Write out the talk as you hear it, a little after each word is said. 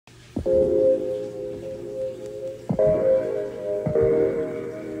Came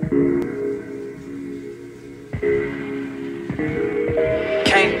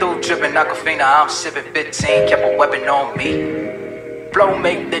through dripping Aquafina, I'm sipping 15, kept a weapon on me. Flow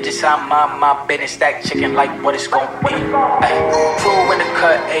make digits, I mind my business, stack chicken like what it's gon' be. Ay, crew in the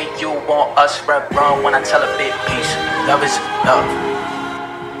cut, hey, you want us run when I tell a big piece. Love is love.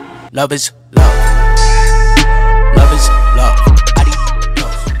 Love is love. Love is love.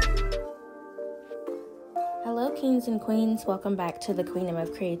 Hello kings and queens, welcome back to the Queendom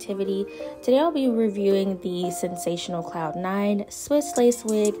of Creativity. Today I'll be reviewing the Sensational Cloud 9 Swiss Lace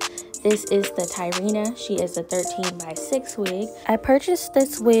wig. This is the Tyrina. She is a 13x6 wig. I purchased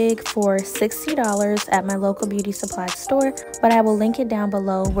this wig for $60 at my local beauty supply store, but I will link it down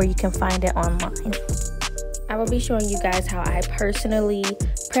below where you can find it online. I will be showing you guys how I personally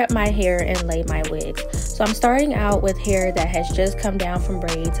prep my hair and lay my wigs. So I'm starting out with hair that has just come down from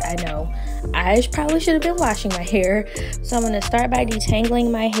braids. I know I probably should have been washing my hair. So I'm going to start by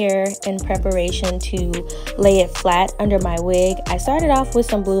detangling my hair in preparation to lay it flat under my wig. I started off with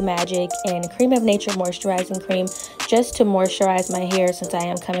some Blue Magic and Cream of Nature moisturizing cream just to moisturize my hair since I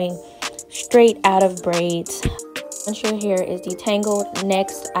am coming straight out of braids. Once your hair is detangled,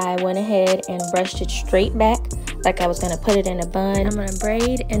 next I went ahead and brushed it straight back like I was going to put it in a bun. I'm going to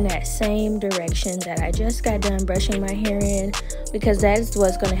braid in that same direction that I just got done brushing my hair in, because that is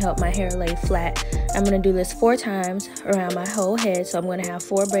what's going to help my hair lay flat. I'm going to do this 4 times around my whole head, so I'm going to have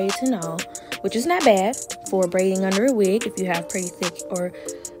 4 braids in all, which is not bad for braiding under a wig if you have pretty thick or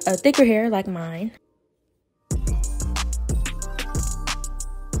thicker hair like mine.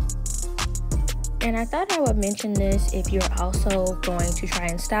 And I thought I would mention this if you're also going to try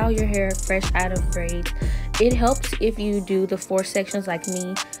and style your hair fresh out of braids. It helps if you do the 4 sections like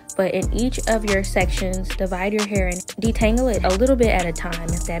me, but in each of your sections, divide your hair and detangle it a little bit at a time,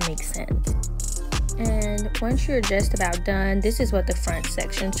 if that makes sense. And once you're just about done, this is what the front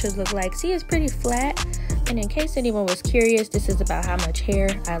section should look like. See, it's pretty flat. And in case anyone was curious, this is about how much hair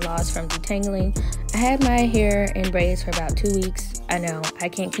I lost from detangling. I had my hair in braids for about 2 weeks. I know, I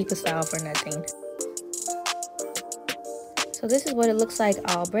can't keep a style for nothing. So this is what it looks like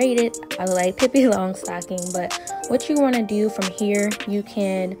all braided. I look like Pippi Longstocking, but what you want to do from here, you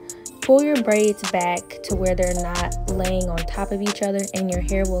can pull your braids back to where they're not laying on top of each other and your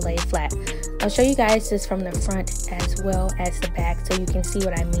hair will lay flat. I'll show you guys this from the front as well as the back so you can see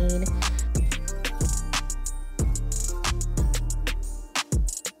what I mean.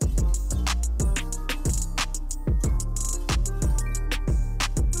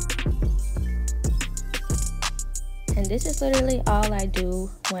 And this is literally all I do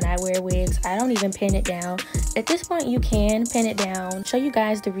when I wear wigs. I don't even pin it down. At this point, you can pin it down. Show you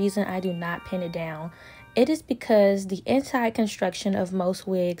guys the reason I do not pin it down. It is because the inside construction of most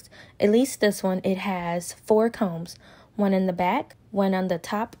wigs, at least this one, it has 4 combs. 1 in the back, 1 on the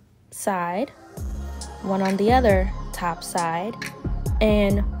top side, 1 on the other top side,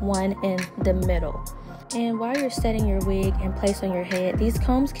 and 1 in the middle. And while you're setting your wig in place on your head, these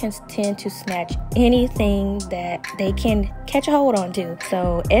combs can tend to snatch anything that they can catch a hold onto.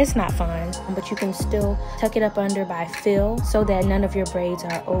 So it's not fun, but you can still tuck it up under by feel so that none of your braids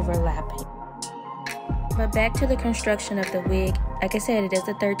are overlapping. But back to the construction of the wig. Like I said, it is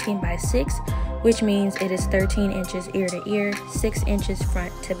a 13x6, which means it is 13 inches ear to ear, 6 inches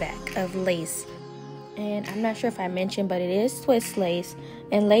front to back of lace. And I'm not sure if I mentioned, but it is Swiss lace.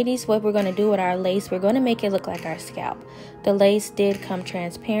 And ladies, what we're going to do with our lace, we're going to make it look like our scalp. The lace did come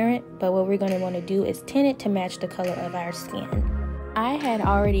transparent, but what we're going to want to do is tint it to match the color of our skin. I had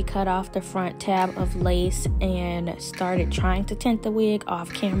already cut off the front tab of lace and started trying to tint the wig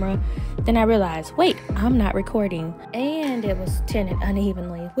off camera. Then I realized, wait, I'm not recording. And it was tinted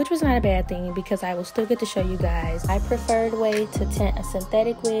unevenly, which was not a bad thing because I will still get to show you guys my preferred way to tint a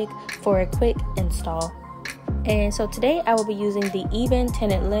synthetic wig for a quick install. And so today I will be using the Even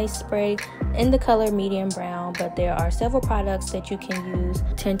Tinted Lace Spray in the color medium brown, but there are several products that you can use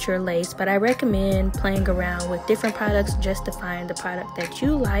to tint your lace, but I recommend playing around with different products just to find the product that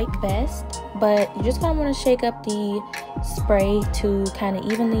you like best. But you just kind of want to shake up the spray to kind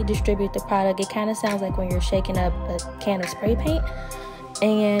of evenly distribute the product. It kind of sounds like when you're shaking up a can of spray paint.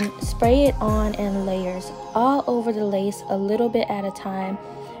 And spray it on in layers all over the lace, a little bit at a time.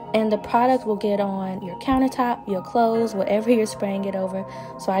 And the product will get on your countertop, your clothes, whatever you're spraying it over.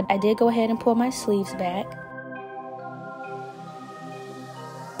 So I did go ahead and pull my sleeves back.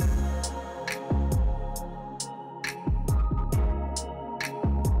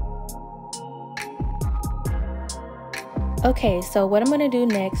 Okay, so what I'm going to do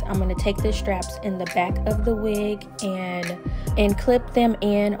next, I'm going to take the straps in the back of the wig and clip them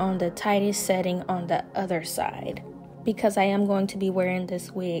in on the tightest setting on the other side, because I am going to be wearing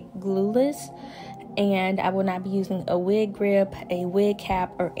this wig glueless, and I will not be using a wig grip, a wig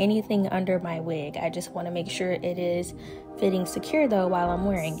cap, or anything under my wig. I just want to make sure it is fitting secure though while I'm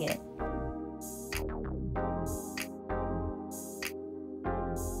wearing it.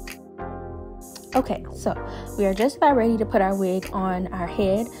 Okay, so we are just about ready to put our wig on our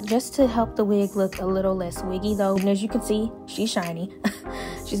head, just to help the wig look a little less wiggy though. And as you can see, she's shiny.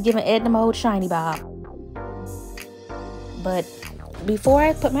 She's giving Edna Mode shiny bob. But before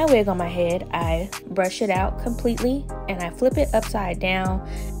I put my wig on my head, I brush it out completely and I flip it upside down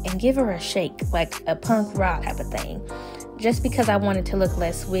and give her a shake, like a punk rock type of thing, just because I want it to look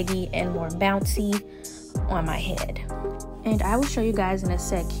less wiggy and more bouncy on my head. And I will show you guys in a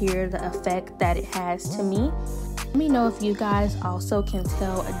sec here the effect that it has to me. Let me know if you guys also can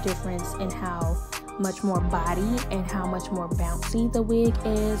tell a difference in how much more body and how much more bouncy the wig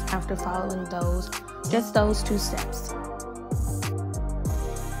is after following just those 2 steps.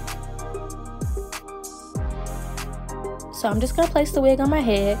 So I'm just going to place the wig on my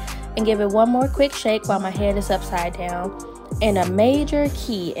head and give it one more quick shake while my head is upside down. And a major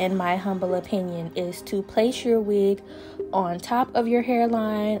key, in my humble opinion, is to place your wig on top of your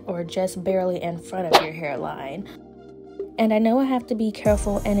hairline or just barely in front of your hairline. And I know I have to be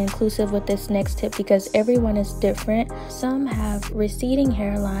careful and inclusive with this next tip because everyone is different. Some have receding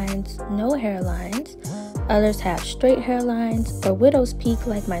hairlines, no hairlines. Others have straight hairlines or widow's peak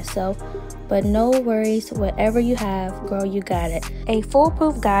like myself. But no worries, whatever you have, girl, you got it. A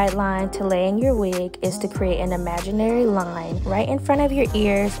foolproof guideline to laying your wig is to create an imaginary line right in front of your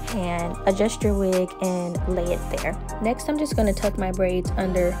ears and adjust your wig and lay it there. Next, I'm just going to tuck my braids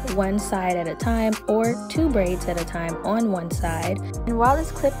under one side at a time, or 2 braids at a time on one side. And while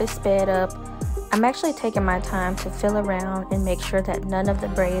this clip is sped up, I'm actually taking my time to feel around and make sure that none of the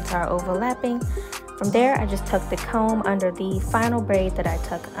braids are overlapping. From there, I just tuck the comb under the final braid that I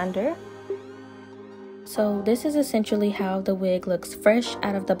tuck under. So this is essentially how the wig looks fresh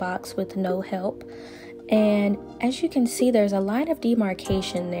out of the box with no help. And as you can see, there's a line of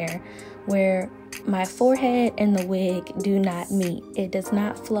demarcation there where my forehead and the wig do not meet. It does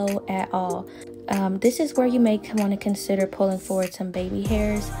not flow at all. This is where you may want to consider pulling forward some baby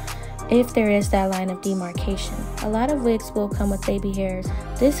hairs if there is that line of demarcation. A lot of wigs will come with baby hairs.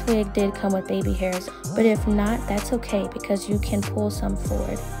 This wig did come with baby hairs, but if not, that's okay because you can pull some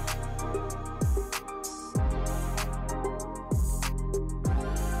forward.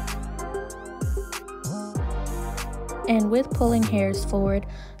 And with pulling hairs forward,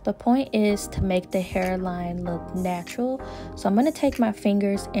 the point is to make the hairline look natural. So I'm going to take my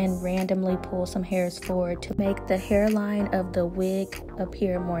fingers and randomly pull some hairs forward to make the hairline of the wig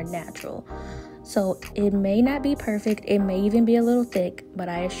appear more natural. So it may not be perfect, it may even be a little thick, but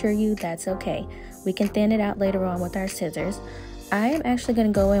I assure you that's okay. We can thin it out later on with our scissors. I am actually going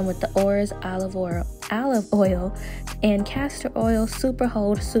to go in with the Oars olive oil and castor oil super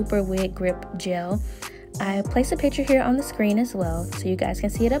hold super wig grip gel. I place a picture here on the screen as well so you guys can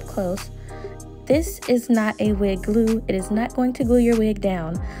see it up close. This is not a wig glue. It is not going to glue your wig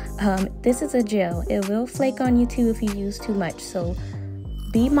down. This is a gel. It will flake on you too if you use too much, so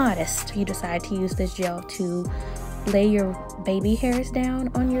be modest if you decide to use this gel to lay your baby hairs down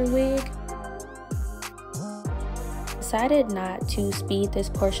on your wig. Decided not to speed this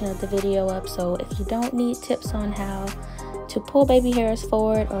portion of the video up, so if you don't need tips on how to pull baby hairs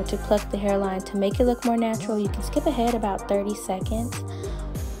forward or to pluck the hairline to make it look more natural, you can skip ahead about 30 seconds.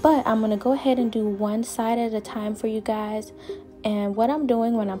 But I'm going to go ahead and do one side at a time for you guys. And what I'm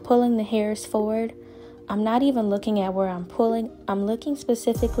doing when I'm pulling the hairs forward, I'm not even looking at where I'm pulling. I'm looking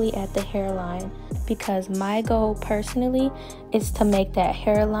specifically at the hairline because my goal personally is to make that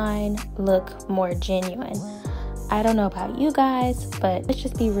hairline look more genuine. I don't know about you guys, but let's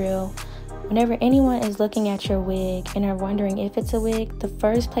just be real. Whenever anyone is looking at your wig and are wondering if it's a wig, the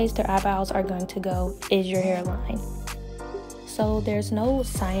first place their eyebrows are going to go is your hairline. So there's no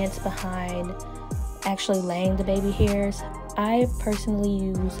science behind actually laying the baby hairs. I personally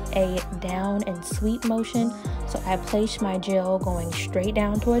use a down and sweep motion. So I place my gel going straight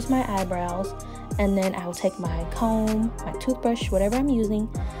down towards my eyebrows, and then I will take my comb, my toothbrush, whatever I'm using,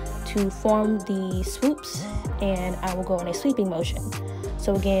 to form the swoops, and I will go in a sweeping motion.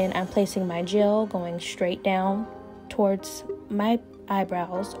 So again, I'm placing my gel going straight down towards my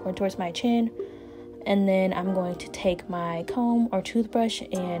eyebrows or towards my chin, and then I'm going to take my comb or toothbrush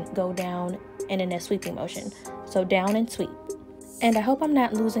and go down and in a sweeping motion. So down and sweep. And I hope I'm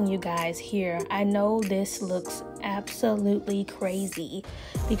not losing you guys here. I know this looks absolutely crazy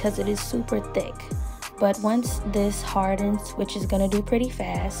because it is super thick. But once this hardens, which is gonna do pretty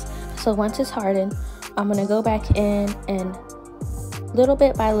fast, so once it's hardened, I'm gonna go back in and little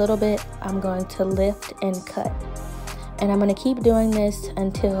bit by little bit, I'm going to lift and cut. And I'm gonna keep doing this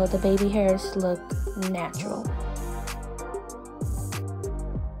until the baby hairs look natural.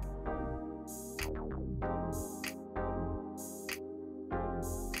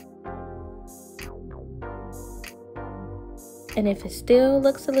 And if it still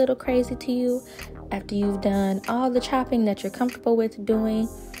looks a little crazy to you after you've done all the chopping that you're comfortable with doing,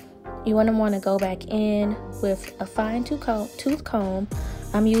 you want to go back in with a fine tooth comb.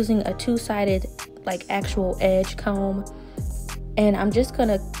 I'm using a two-sided, like actual edge comb, and I'm just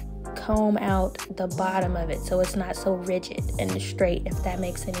gonna comb out the bottom of it so it's not so rigid and straight, if that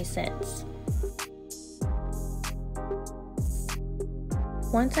makes any sense.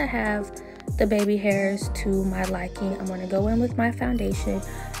 Once I have the baby hairs to my liking, I'm going to go in with my foundation.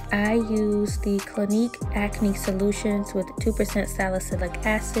 I use the Clinique Acne Solutions with 2% salicylic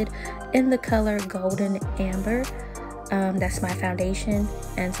acid in the color Golden Amber. That's my foundation,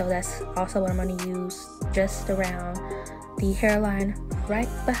 and so that's also what I'm going to use just around the hairline right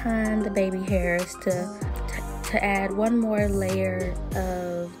behind the baby hairs to add one more layer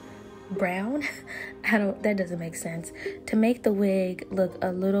of brown. That doesn't make sense, to make the wig look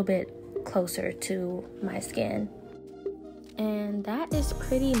a little bit closer to my skin. And that is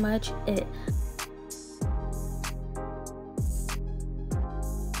pretty much it.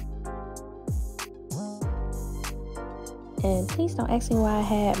 And please don't ask me why I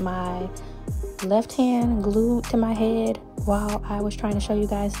had my left hand glued to my head while I was trying to show you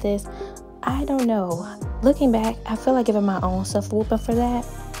guys this. I don't know. Looking back, I feel like giving my own self a whooping for that.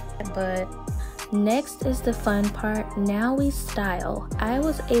 But next is the fun part. Now we style. I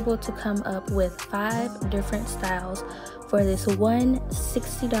was able to come up with 5 different styles for this one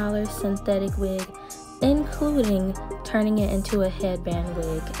 $60 synthetic wig, including turning it into a headband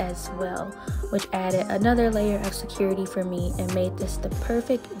wig as well, which added another layer of security for me and made this the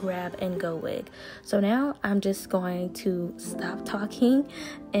perfect grab and go wig. So now I'm just going to stop talking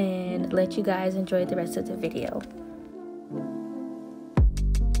and let you guys enjoy the rest of the video.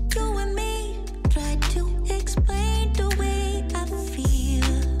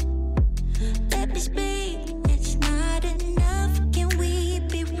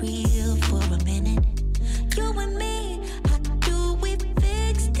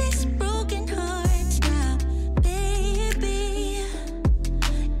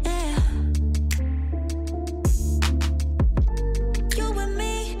 You and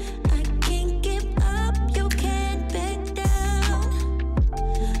me, I can't give up, you can't back down.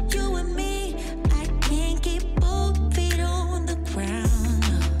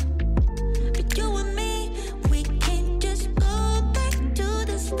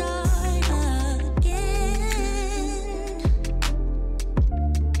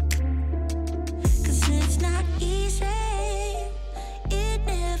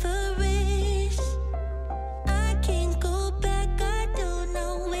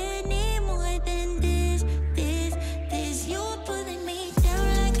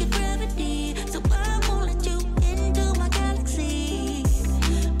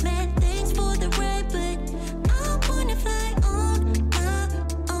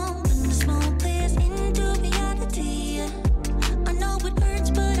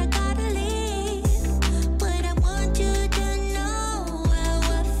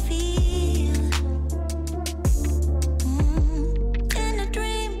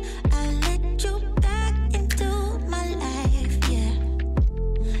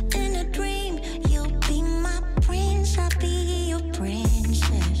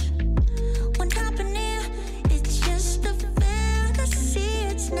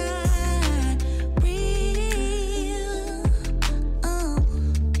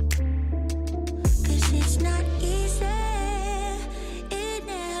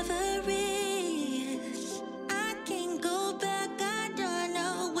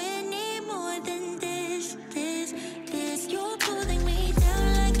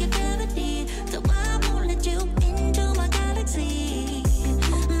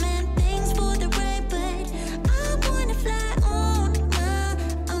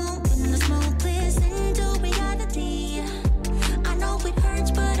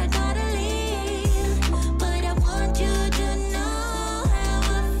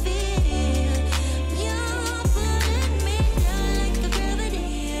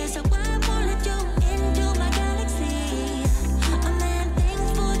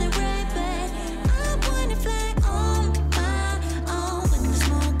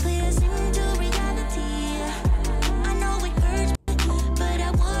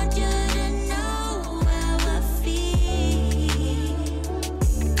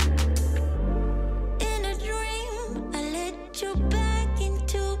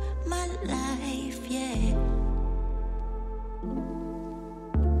 yeah.